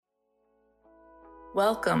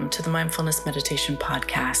Welcome to the Mindfulness Meditation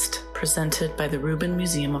Podcast, presented by the Rubin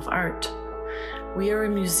Museum of Art. We are a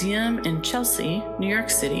museum in Chelsea, New York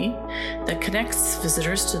City, that connects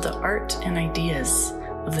visitors to the art and ideas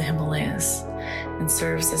of the Himalayas and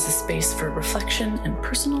serves as a space for reflection and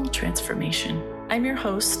personal transformation. I'm your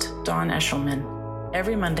host, Dawn Eshelman.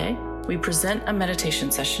 Every Monday, we present a meditation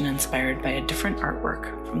session inspired by a different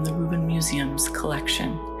artwork from the Rubin Museum's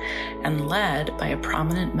collection and led by a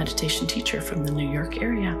prominent meditation teacher from the New York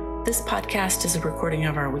area. This podcast is a recording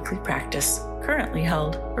of our weekly practice, currently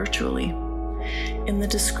held virtually. In the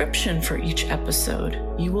description for each episode,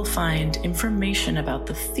 you will find information about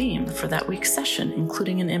the theme for that week's session,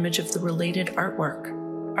 including an image of the related artwork.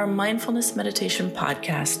 Our Mindfulness Meditation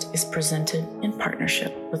Podcast is presented in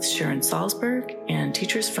partnership with Sharon Salzberg and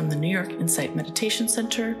teachers from the New York Insight Meditation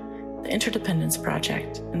Center, the Interdependence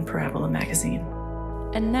Project, and Parabola Magazine.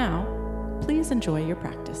 And now, please enjoy your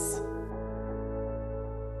practice.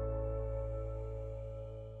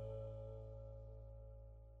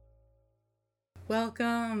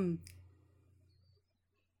 Welcome.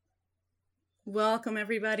 Welcome,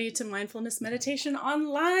 everybody, to Mindfulness Meditation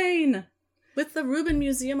Online with the Rubin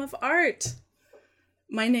Museum of Art.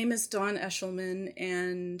 My name is Dawn Eshelman,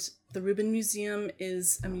 and the Rubin Museum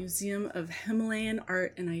is a museum of Himalayan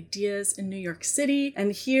art and ideas in New York City.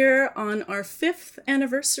 And here on our 5th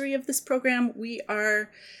anniversary of this program, we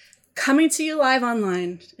are coming to you live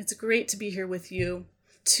online. It's great to be here with you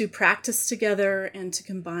to practice together and to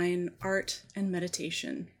combine art and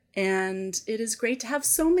meditation. And it is great to have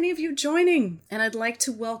so many of you joining. And I'd like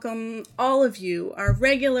to welcome all of you, our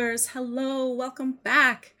regulars. Hello, welcome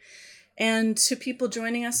back. And to people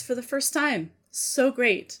joining us for the first time. So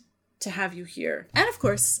great to have you here. And of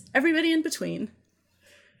course, everybody in between.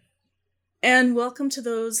 And welcome to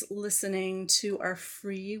those listening to our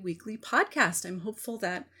free weekly podcast. I'm hopeful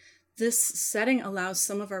that this setting allows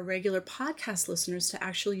some of our regular podcast listeners to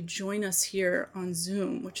actually join us here on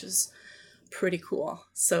Zoom, which is pretty cool.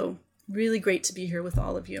 So really great to be here with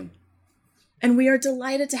all of you. And we are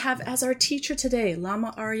delighted to have as our teacher today,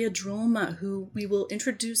 Lama Arya Drolma, who we will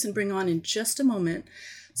introduce and bring on in just a moment.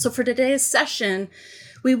 So for today's session,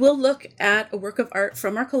 we will look at a work of art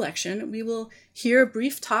from our collection. We will hear a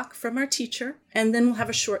brief talk from our teacher, and then we'll have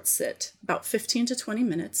a short sit, about 15 to 20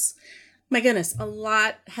 minutes. My goodness, a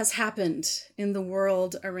lot has happened in the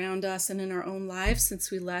world around us and in our own lives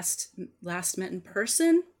since we last met in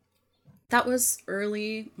person. That was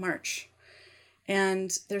early March,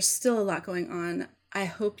 and there's still a lot going on. I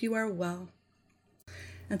hope you are well.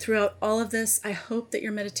 And throughout all of this, I hope that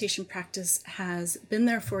your meditation practice has been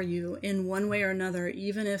there for you in one way or another,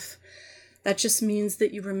 even if that just means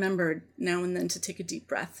that you remembered now and then to take a deep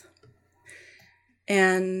breath.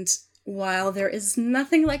 And while there is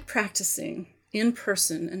nothing like practicing in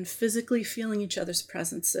person and physically feeling each other's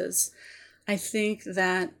presences, I think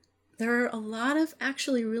that there are a lot of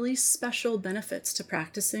actually really special benefits to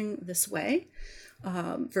practicing this way,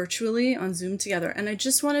 virtually on Zoom together. And I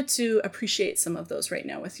just wanted to appreciate some of those right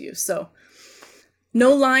now with you. So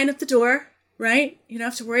no line at the door, right? You don't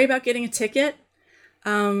have to worry about getting a ticket.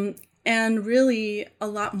 And really a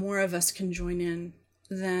lot more of us can join in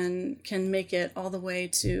than can make it all the way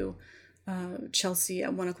to Chelsea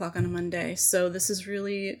at 1 o'clock on a Monday. So this is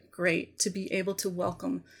really great to be able to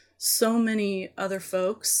welcome so many other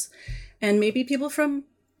folks and maybe people from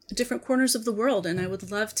different corners of the world. And I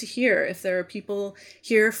would love to hear if there are people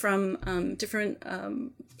here from different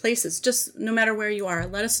places, just no matter where you are,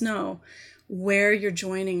 let us know where you're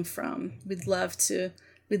joining from. We'd love to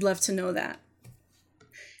know that.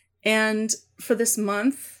 And for this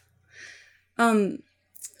month,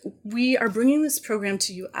 we are bringing this program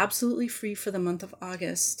to you absolutely free for the month of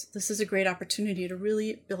August. This is a great opportunity to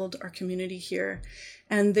really build our community here.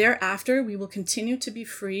 And thereafter, we will continue to be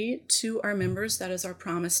free to our members. That is our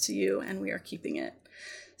promise to you, and we are keeping it.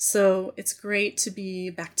 So it's great to be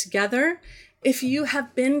back together. If you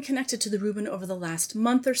have been connected to the Rubin over the last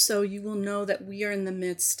month or so, you will know that we are in the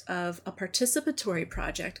midst of a participatory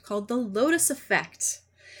project called the Lotus Effect,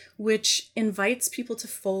 which invites people to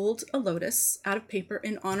fold a lotus out of paper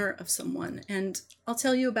in honor of someone. And I'll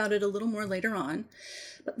tell you about it a little more later on.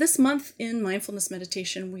 But this month in Mindfulness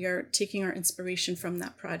Meditation, we are taking our inspiration from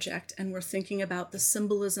that project, and we're thinking about the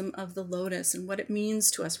symbolism of the lotus and what it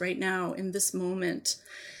means to us right now in this moment.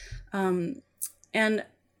 And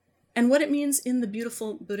what it means in the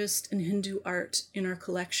beautiful Buddhist and Hindu art in our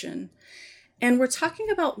collection. And we're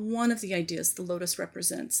talking about one of the ideas the lotus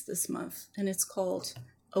represents this month, and it's called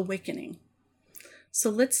awakening.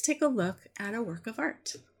 So let's take a look at a work of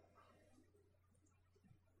art.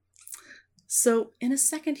 So in a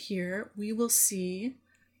second here, we will see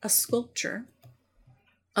a sculpture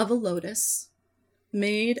of a lotus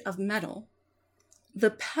made of metal,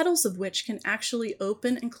 the petals of which can actually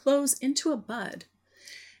open and close into a bud.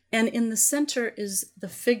 And in the center is the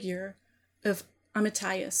figure of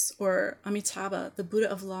Amitayus, or Amitabha, the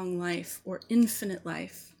Buddha of long life or infinite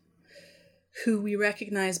life, who we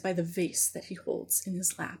recognize by the vase that he holds in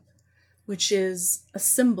his lap, which is a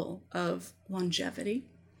symbol of longevity,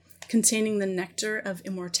 containing the nectar of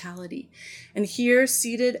immortality. And here,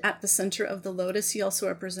 seated at the center of the lotus, he also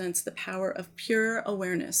represents the power of pure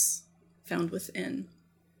awareness found within.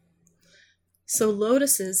 So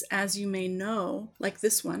lotuses, as you may know, like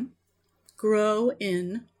this one, grow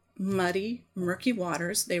in muddy, murky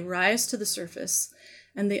waters. They rise to the surface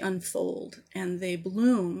and they unfold and they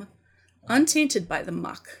bloom untainted by the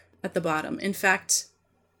muck at the bottom. In fact,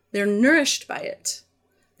 they're nourished by it.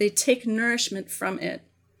 They take nourishment from it.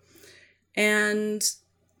 And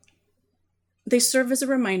they serve as a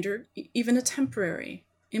reminder, even a temporary,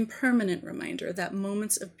 impermanent reminder, that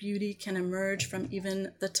moments of beauty can emerge from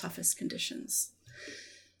even the toughest conditions.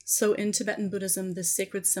 So in Tibetan Buddhism, this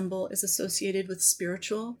sacred symbol is associated with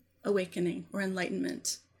spiritual awakening or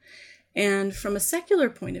enlightenment. And from a secular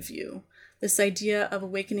point of view, this idea of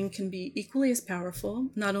awakening can be equally as powerful,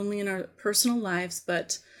 not only in our personal lives,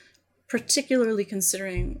 but particularly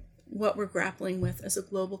considering what we're grappling with as a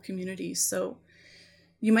global community. So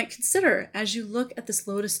you might consider, as you look at this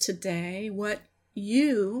lotus today, what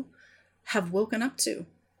you have woken up to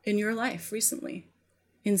in your life recently,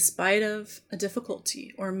 in spite of a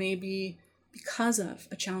difficulty, or maybe because of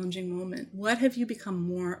a challenging moment. What have you become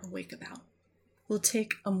more awake about? We'll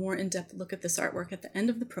take a more in-depth look at this artwork at the end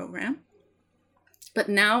of the program. But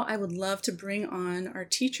now I would love to bring on our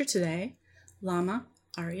teacher today, Lama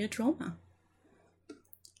Arya Drolma.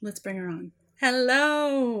 Let's bring her on.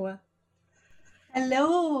 Hello.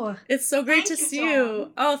 Hello. It's so great to see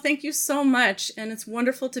you. Oh, thank you so much. And it's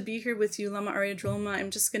wonderful to be here with you, Lama Arya Drolma.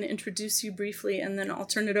 I'm just going to introduce you briefly and then I'll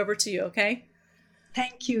turn it over to you, okay?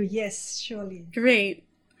 Thank you. Yes, surely. Great.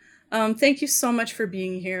 Thank you so much for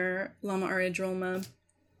being here, Lama Arya Drolma.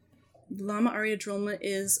 Lama Arya Drolma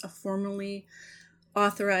is a formally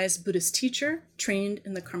authorized Buddhist teacher trained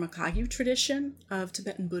in the Karma-Kagyu tradition of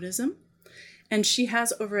Tibetan Buddhism. And she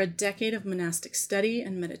has over a decade of monastic study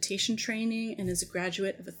and meditation training and is a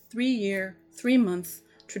graduate of a 3-year, 3-month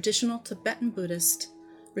traditional Tibetan Buddhist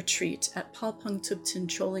retreat at Palpung Tubtin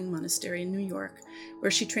Choling Monastery in New York, where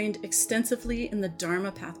she trained extensively in the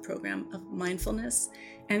Dharma Path program of mindfulness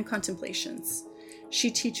and contemplations. She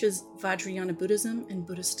teaches Vajrayana Buddhism and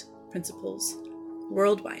Buddhist principles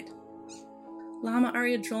worldwide. Lama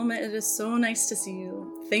Arya Drolma, it is so nice to see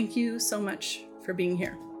you. Thank you so much for being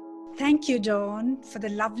here. Thank you, Dawn, for the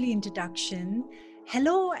lovely introduction.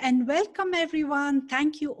 Hello and welcome, everyone.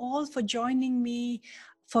 Thank you all for joining me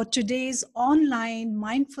for today's online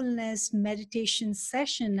mindfulness meditation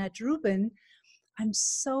session at Rubin. I'm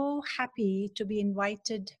so happy to be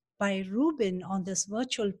invited by Rubin on this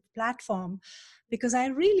virtual platform because I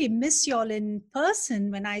really miss y'all in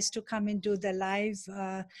person when I used to come and do the live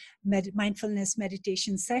mindfulness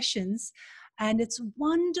meditation sessions. And it's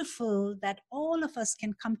wonderful that all of us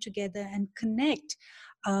can come together and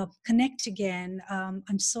connect again.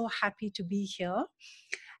 I'm so happy to be here.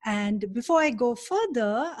 And before I go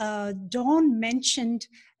further, Dawn mentioned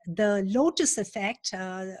the Lotus Effect,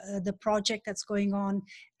 the project that's going on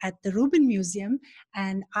at the Rubin Museum.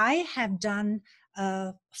 And I have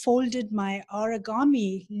folded my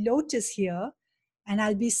origami lotus here. And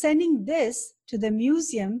I'll be sending this to the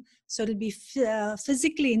museum. So it'll be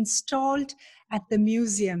physically installed at the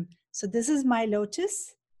museum. So this is my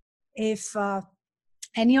lotus. If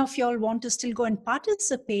any of y'all want to still go and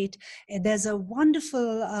participate, there's a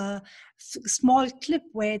wonderful small clip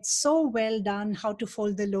where it's so well done how to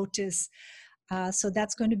fold the lotus. So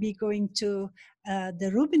that's going to be going to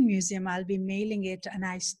the Rubin Museum. I'll be mailing it, and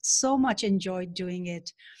I so much enjoyed doing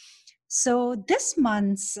it. So this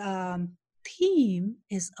month's theme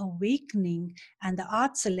is awakening, and the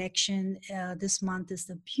art selection this month is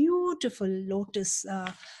the beautiful lotus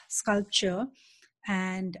sculpture.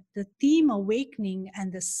 And the theme awakening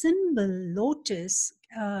and the symbol lotus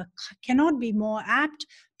cannot be more apt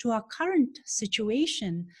to our current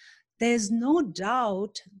situation. There's no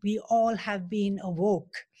doubt we all have been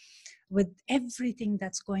awoke with everything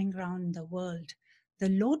that's going around in the world. The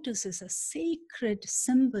lotus is a sacred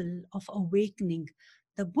symbol of awakening.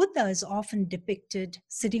 The Buddha is often depicted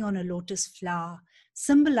sitting on a lotus flower,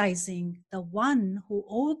 symbolizing the one who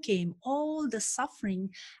overcame all the suffering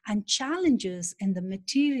and challenges in the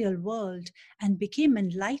material world and became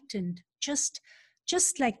enlightened just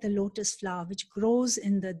just like the lotus flower, which grows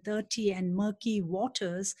in the dirty and murky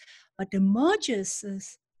waters, but emerges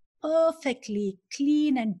as perfectly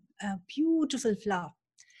clean and beautiful flower.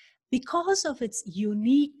 Because of its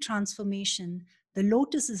unique transformation, the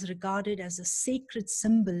lotus is regarded as a sacred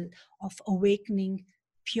symbol of awakening,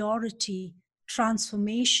 purity,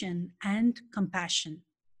 transformation, and compassion.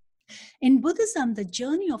 In Buddhism, the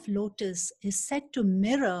journey of lotus is said to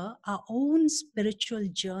mirror our own spiritual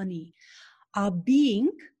journey. Our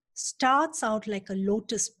being starts out like a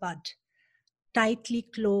lotus bud, tightly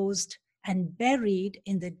closed and buried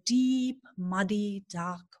in the deep, muddy,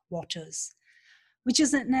 dark waters, which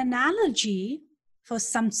is an analogy for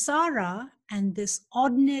samsara and this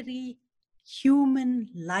ordinary human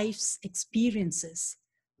life's experiences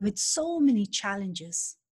with so many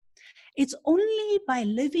challenges. It's only by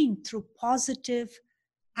living through positive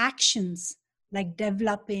actions like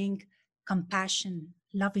developing compassion,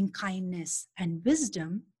 loving kindness, and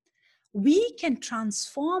wisdom, we can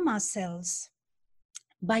transform ourselves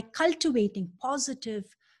by cultivating positive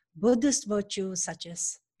Buddhist virtues such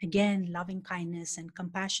as, again, loving kindness and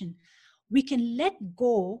compassion. We can let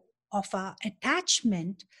go of our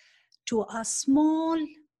attachment to our small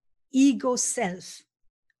ego self,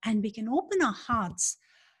 and we can open our hearts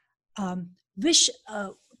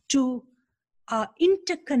to our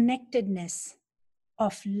interconnectedness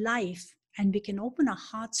of life, and we can open our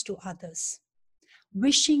hearts to others,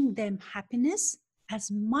 wishing them happiness as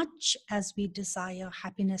much as we desire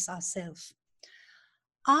happiness ourselves.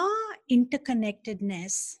 Our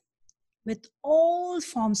interconnectedness with all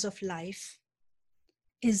forms of life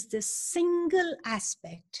is the single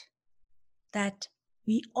aspect that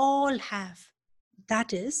we all have.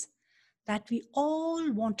 That is, that we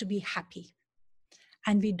all want to be happy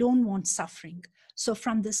and we don't want suffering. So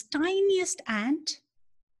from this tiniest ant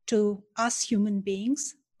to us human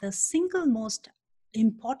beings, the single most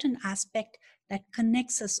important aspect that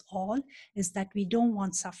connects us all is that we don't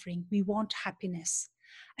want suffering, we want happiness.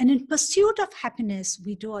 And in pursuit of happiness,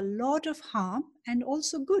 we do a lot of harm and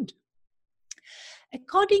also good.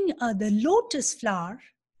 The lotus flower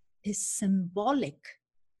is symbolic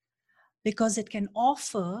because it can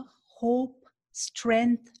offer hope,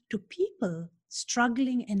 strength to people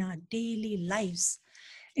struggling in our daily lives.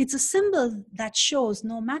 It's a symbol that shows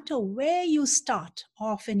no matter where you start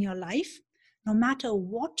off in your life, no matter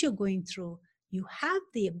what you're going through, you have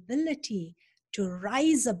the ability to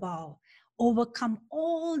rise above, overcome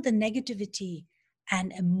all the negativity,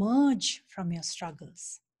 and emerge from your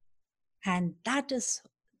struggles. And that is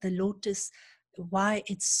the lotus, why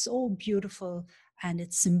it's so beautiful, and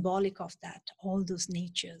it's symbolic of that, all those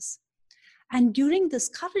natures. And during this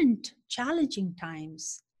current challenging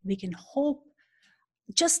times, we can hope,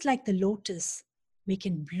 just like the lotus, we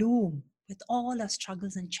can bloom with all our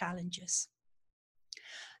struggles and challenges.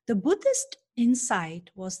 The Buddhist insight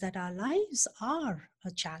was that our lives are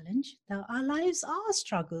a challenge, that our lives are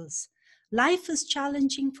struggles. Life is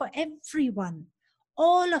challenging for everyone.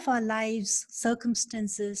 All of our lives'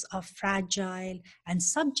 circumstances are fragile and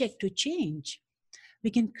subject to change. We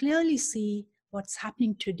can clearly see what's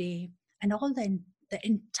happening today, and the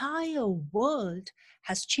entire world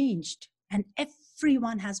has changed, and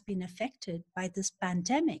everyone has been affected by this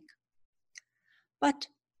pandemic. But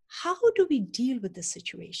how do we deal with the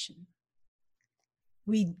situation?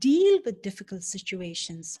 We deal with difficult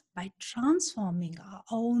situations by transforming our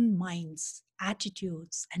own minds,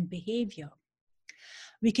 attitudes, and behavior.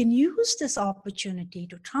 We can use this opportunity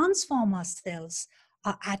to transform ourselves,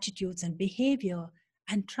 our attitudes and behavior,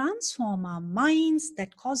 and transform our minds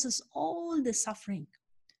that causes all the suffering.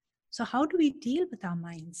 So how do we deal with our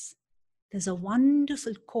minds? There's a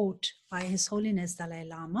wonderful quote by His Holiness Dalai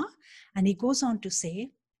Lama, and he goes on to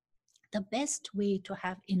say, the best way to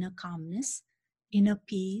have inner calmness, inner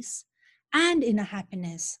peace, and inner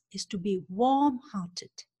happiness is to be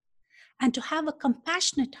warm-hearted and to have a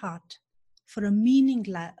compassionate heart for a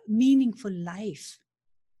meaningful life.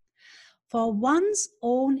 For one's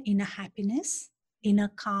own inner happiness, inner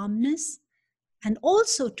calmness, and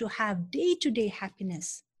also to have day-to-day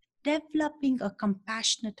happiness, developing a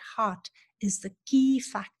compassionate heart is the key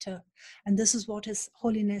factor. And this is what His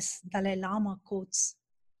Holiness Dalai Lama quotes.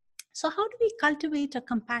 So how do we cultivate a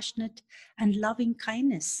compassionate and loving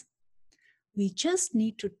kindness? We just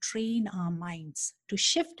need to train our minds to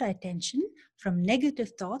shift our attention from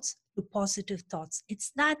negative thoughts to positive thoughts.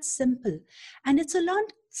 It's that simple. And it's a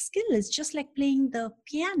learned skill. It's just like playing the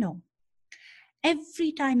piano.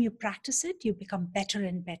 Every time you practice it, you become better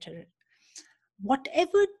and better.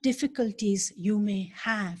 Whatever difficulties you may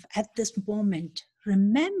have at this moment,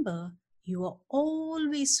 remember you are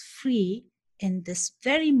always free in this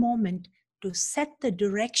very moment to set the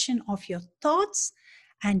direction of your thoughts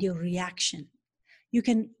and your reaction. You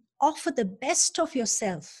can offer the best of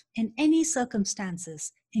yourself in any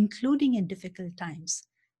circumstances, including in difficult times.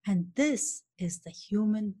 And this is the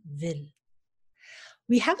human will.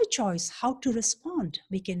 We have a choice how to respond.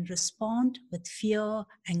 We can respond with fear,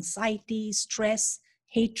 anxiety, stress,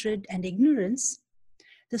 hatred, and ignorance.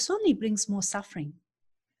 This only brings more suffering.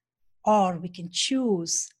 Or we can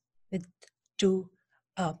choose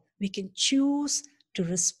to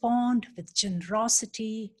respond with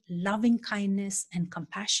generosity, loving kindness, and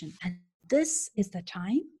compassion. And this is the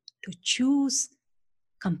time to choose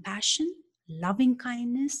compassion, loving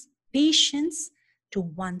kindness, patience to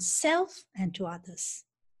oneself and to others.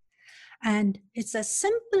 And it's as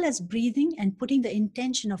simple as breathing and putting the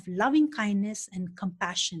intention of loving kindness and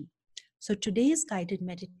compassion. So today's guided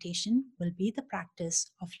meditation will be the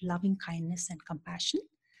practice of loving kindness and compassion.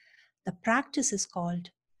 The practice is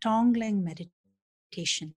called Tonglen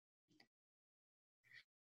meditation.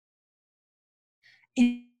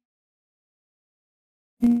 In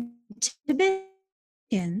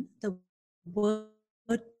Tibetan, the word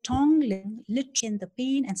Tonglen literally in the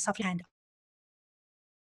pain and suffering and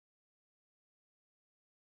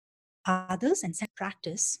others and set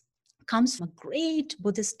practice comes from a great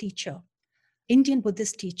Buddhist teacher, Indian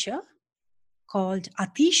Buddhist teacher called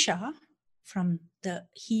Atisha.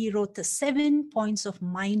 He wrote the 7 points of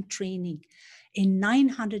mind training in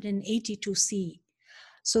 982 CE.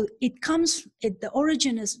 So the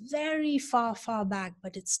origin is very far, far back,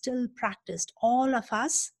 but it's still practiced. All of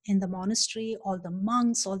us in the monastery, all the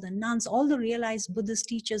monks, all the nuns, all the realized Buddhist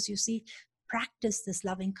teachers you see practice this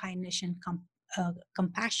loving kindness and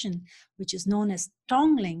compassion, which is known as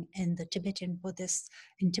Tonglen in Tibetan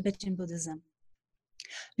Buddhism.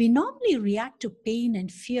 We normally react to pain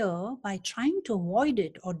and fear by trying to avoid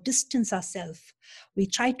it or distance ourselves. We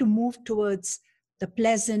try to move towards the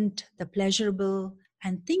pleasant, the pleasurable,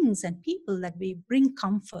 and things and people that we bring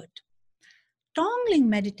comfort. Tonglen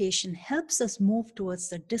meditation helps us move towards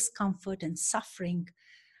the discomfort and suffering,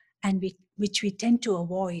 which we tend to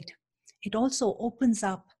avoid. It also opens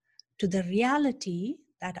up to the reality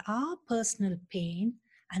that our personal pain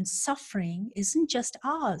and suffering isn't just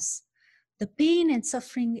ours. The pain and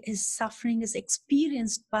suffering is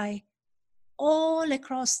experienced by all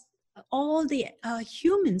the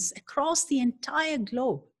humans across the entire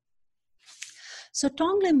globe. So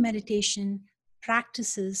Tonglen meditation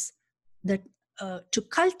practices to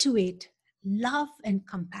cultivate love and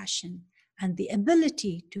compassion and the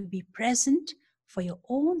ability to be present for your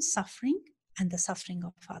own suffering and the suffering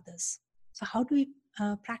of others. So how do we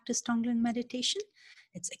practice Tonglen meditation?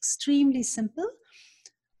 It's extremely simple.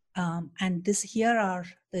 And here are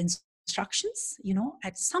the instructions.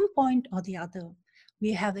 At some point or the other,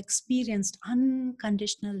 we have experienced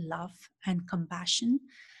unconditional love and compassion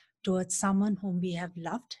towards someone whom we have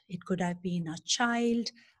loved. It could have been a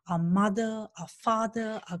child, a mother, a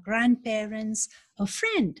father, a grandparents, a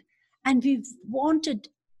friend, and we've wanted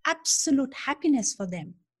absolute happiness for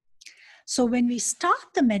them. So when we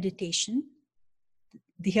start the meditation,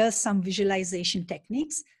 here's some visualization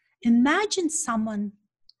techniques. Imagine someone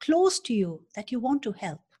close to you that you want to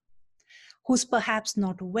help, who's perhaps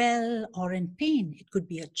not well or in pain. It could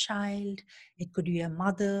be a child, it could be a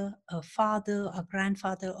mother, a father, a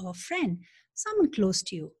grandfather, or a friend, someone close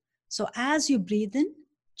to you. So as you breathe in,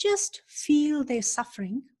 just feel their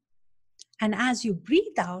suffering. And as you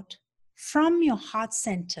breathe out from your heart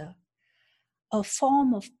center,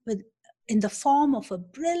 in the form of a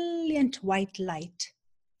brilliant white light,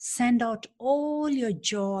 send out all your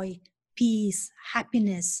joy, peace,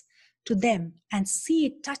 happiness to them, and see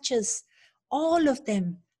it touches all of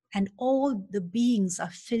them, and all the beings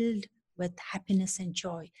are filled with happiness and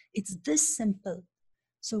joy. It's this simple.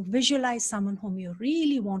 So visualize someone whom you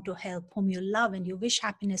really want to help, whom you love, and you wish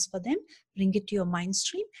happiness for them. Bring it to your mind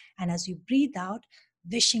stream. And as you breathe out,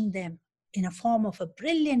 wishing them in a form of a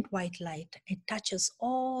brilliant white light, it touches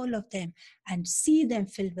all of them, and see them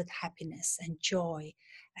filled with happiness and joy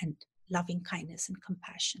and loving kindness and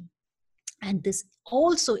compassion. And this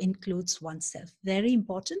also includes oneself. Very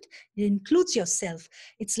important. It includes yourself.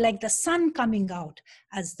 It's like the sun coming out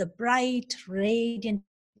as the bright, radiant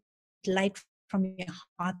light from your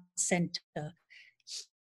heart center,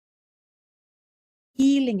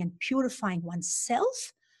 healing and purifying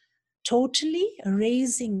oneself, totally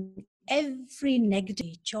erasing every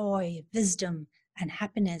negative joy, wisdom, and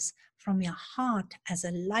happiness from your heart as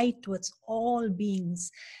a light towards all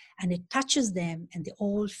beings, and it touches them and they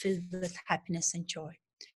all filled with happiness and joy.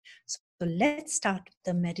 So let's start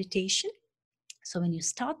the meditation. So when you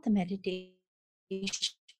start the meditation,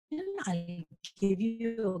 I'll give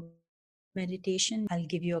you a meditation. I'll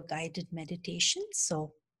give you a guided meditation.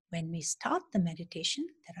 So when we start the meditation,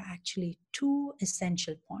 there are actually two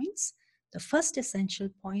essential points. The first essential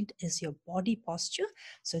point is your body posture.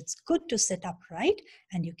 So it's good to sit upright,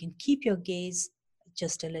 and you can keep your gaze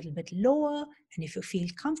just a little bit lower. And if you feel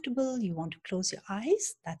comfortable, you want to close your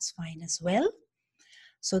eyes, that's fine as well.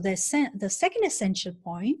 So the second essential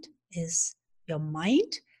point is your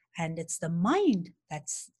mind, and it's the mind that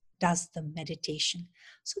does the meditation.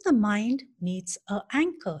 So the mind needs an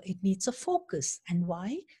anchor, it needs a focus. And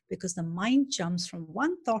why? Because the mind jumps from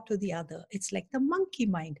one thought to the other. It's like the monkey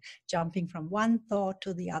mind jumping from one thought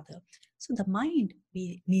to the other. So the mind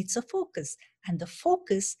needs a focus, and the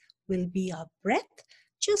focus will be our breath.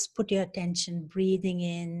 Just put your attention breathing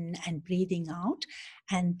in and breathing out,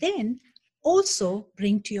 and then also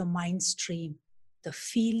bring to your mind stream the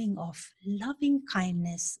feeling of loving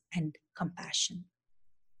kindness and compassion.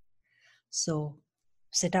 So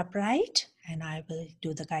sit upright and I will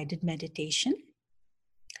do the guided meditation.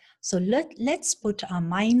 So let's put our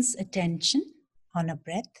mind's attention on a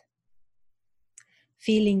breath,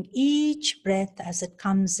 feeling each breath as it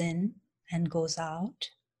comes in and goes out,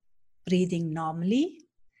 breathing normally,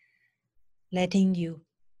 letting you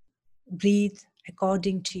breathe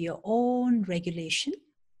according to your own regulation.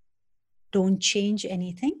 Don't change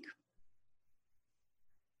anything.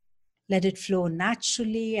 Let it flow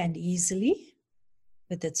naturally and easily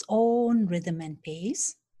with its own rhythm and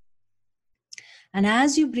pace. And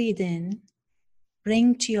as you breathe in,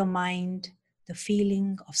 bring to your mind the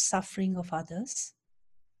feeling of suffering of others.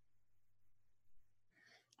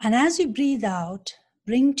 And as you breathe out,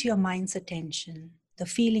 bring to your mind's attention the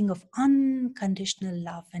feeling of unconditional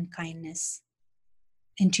love and kindness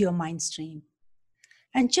into your mind stream.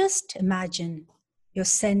 And just imagine you're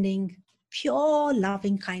sending pure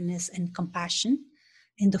loving kindness and compassion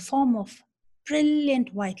in the form of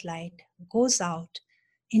brilliant white light goes out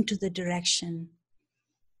into the direction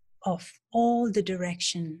of all the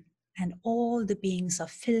direction, and all the beings are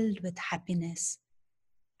filled with happiness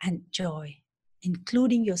and joy,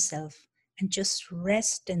 including yourself, and just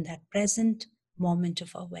rest in that present moment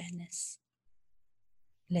of awareness.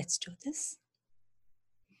 Let's do this.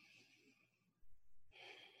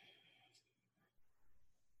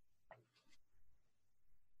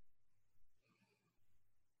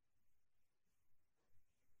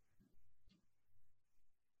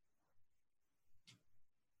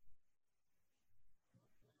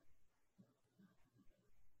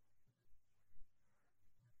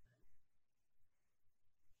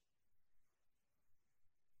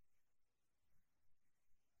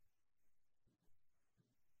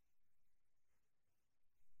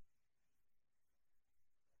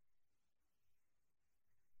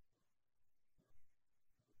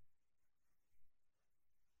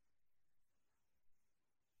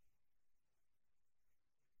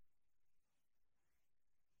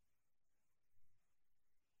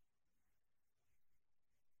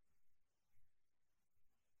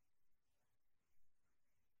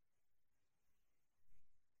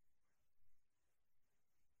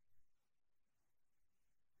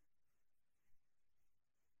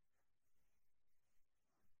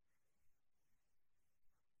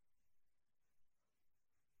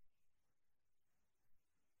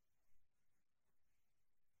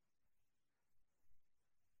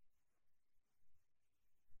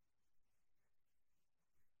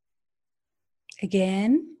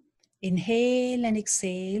 Again, inhale and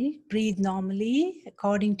exhale. Breathe normally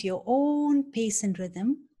according to your own pace and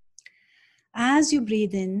rhythm. As you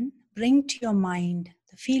breathe in, bring to your mind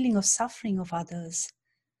the feeling of suffering of others.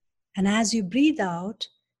 And as you breathe out,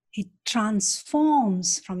 it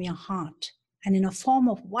transforms from your heart. And in a form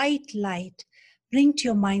of white light, bring to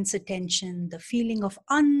your mind's attention the feeling of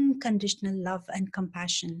unconditional love and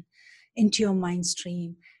compassion into your mind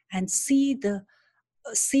stream, and see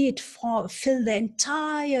it fill the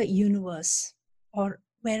entire universe, or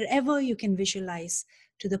wherever you can visualize,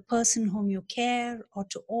 to the person whom you care or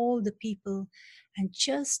to all the people, and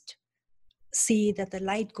just see that the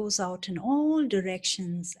light goes out in all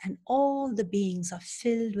directions and all the beings are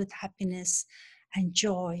filled with happiness and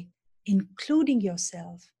joy, including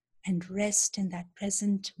yourself, and rest in that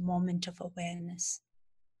present moment of awareness.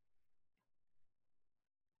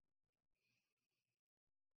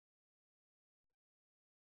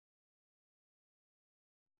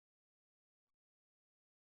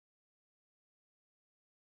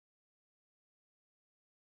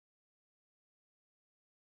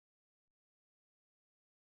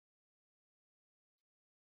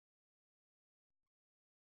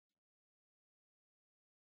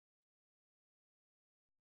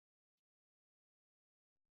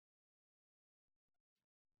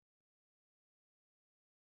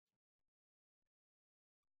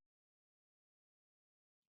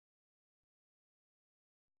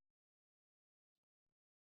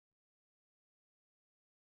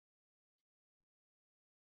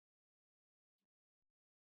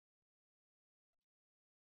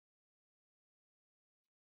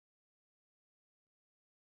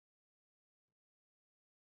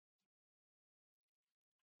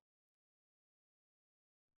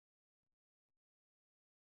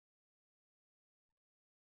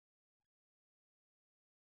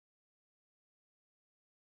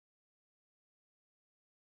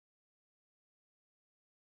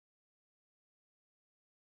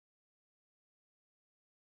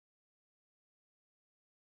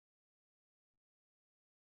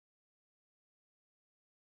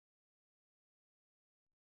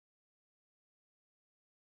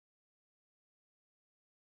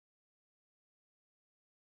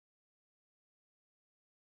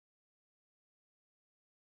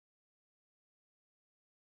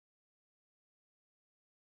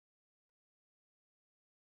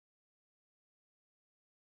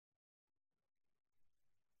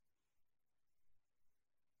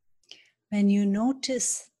 When you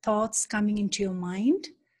notice thoughts coming into your mind,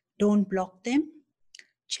 don't block them.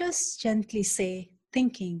 Just gently say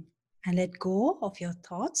thinking and let go of your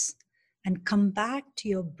thoughts and come back to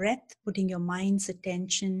your breath, putting your mind's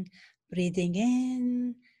attention, breathing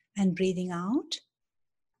in and breathing out.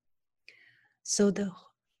 So the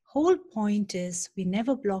whole point is we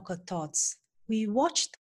never block our thoughts. We watch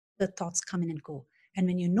the thoughts come in and go. And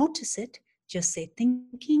when you notice it, just say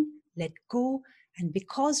thinking, let go. And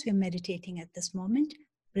because we're meditating at this moment,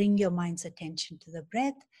 bring your mind's attention to the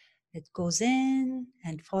breath. It goes in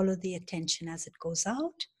and follow the attention as it goes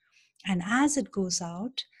out. And as it goes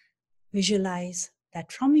out, visualize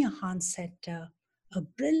that from your heart center, a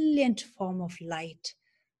brilliant form of light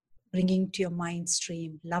bringing to your mind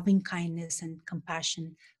stream loving kindness and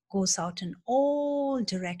compassion goes out in all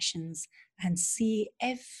directions, and see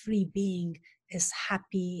every being is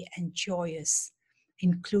happy and joyous,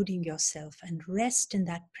 including yourself, and rest in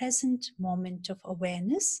that present moment of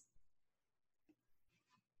awareness.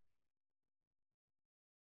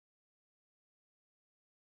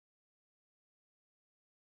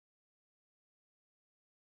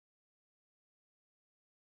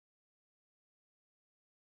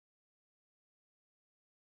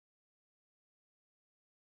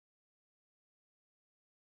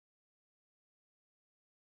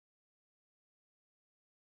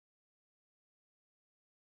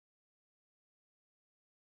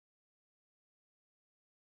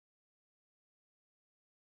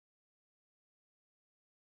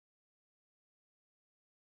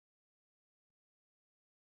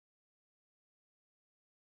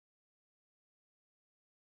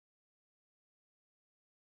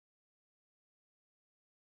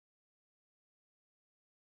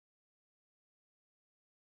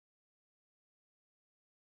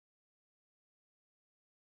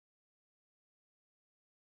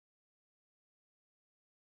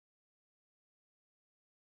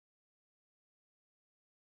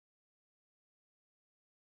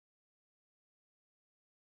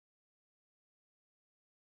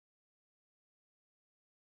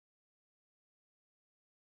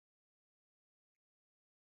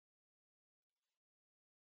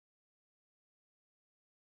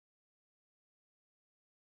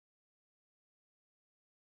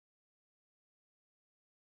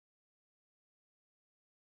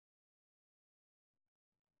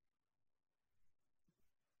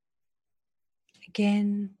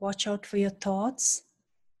 Again, watch out for your thoughts.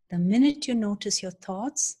 The minute you notice your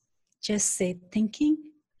thoughts, just say thinking,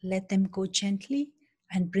 let them go gently,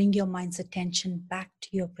 and bring your mind's attention back to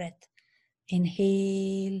your breath.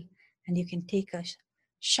 Inhale, and you can take a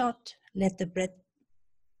shot, let the breath,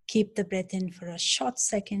 keep the breath in for a short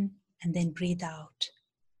second, and then breathe out.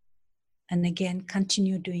 And again,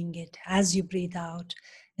 continue doing it. As you breathe out,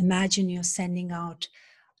 imagine you're sending out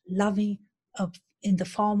loving in the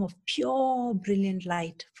form of pure, brilliant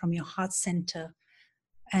light from your heart center,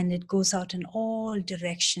 and it goes out in all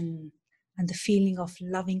direction, and the feeling of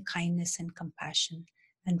loving kindness and compassion,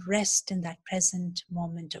 and rest in that present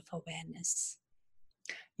moment of awareness.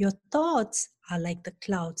 Your thoughts are like the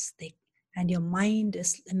clouds, and your mind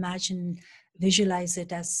is, visualize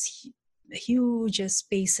it as huge as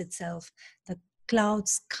space itself. The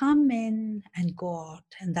clouds come in and go out,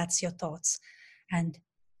 and that's your thoughts. And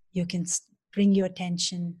you can bring your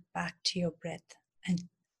attention back to your breath and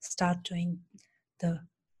start doing the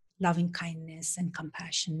loving kindness and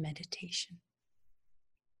compassion meditation.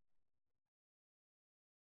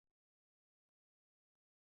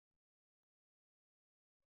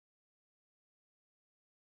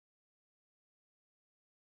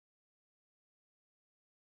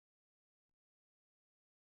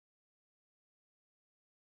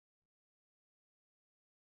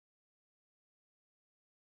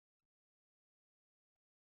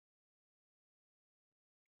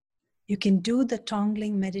 You can do the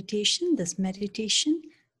Tongling meditation, this meditation,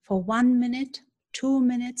 for 1 minute, 2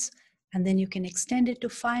 minutes, and then you can extend it to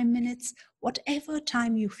 5 minutes, whatever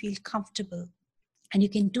time you feel comfortable. And you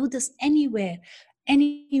can do this anywhere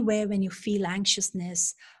when you feel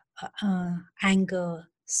anxiousness, anger,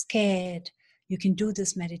 scared. You can do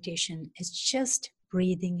this meditation. It's just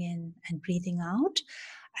breathing in and breathing out.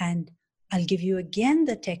 And I'll give you again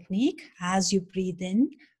the technique. As you breathe in,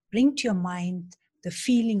 bring to your mind the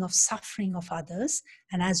feeling of suffering of others.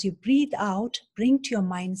 And as you breathe out, bring to your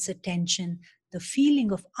mind's attention the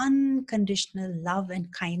feeling of unconditional love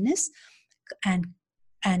and kindness.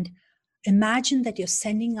 And imagine that you're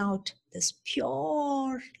sending out this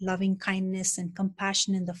pure loving kindness and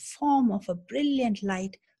compassion in the form of a brilliant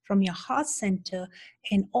light from your heart center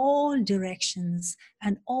in all directions,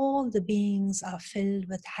 and all the beings are filled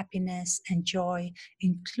with happiness and joy,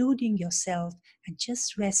 including yourself, and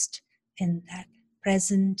just rest in that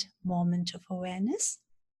present moment of awareness.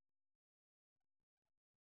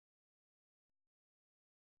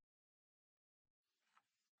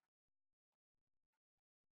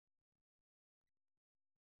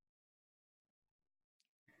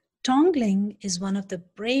 Tongling is one of the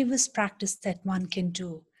bravest practices that one can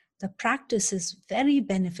do. The practice is very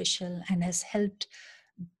beneficial and has helped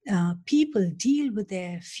people deal with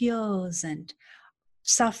their fears and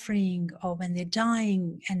suffering, or when they're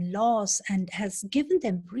dying and loss, and has given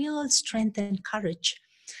them real strength and courage.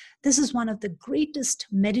 This is one of the greatest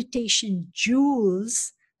meditation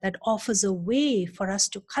jewels that offers a way for us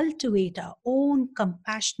to cultivate our own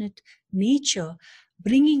compassionate nature,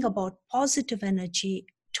 bringing about positive energy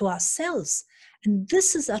to ourselves. And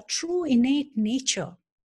this is a true innate nature.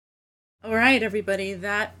 All right, everybody,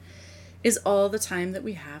 that is all the time that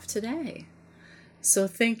we have today. So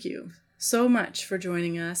thank you so much for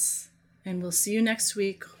joining us, and we'll see you next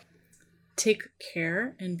week. Take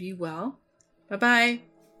care and be well. Bye-bye.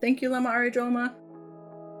 Thank you, Lama Aridroma.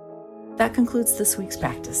 That concludes this week's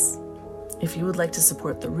practice. If you would like to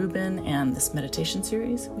support the Rubin and this meditation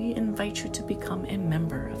series, we invite you to become a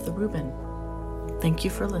member of the Rubin. Thank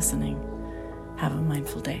you for listening. Have a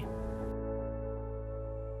mindful day.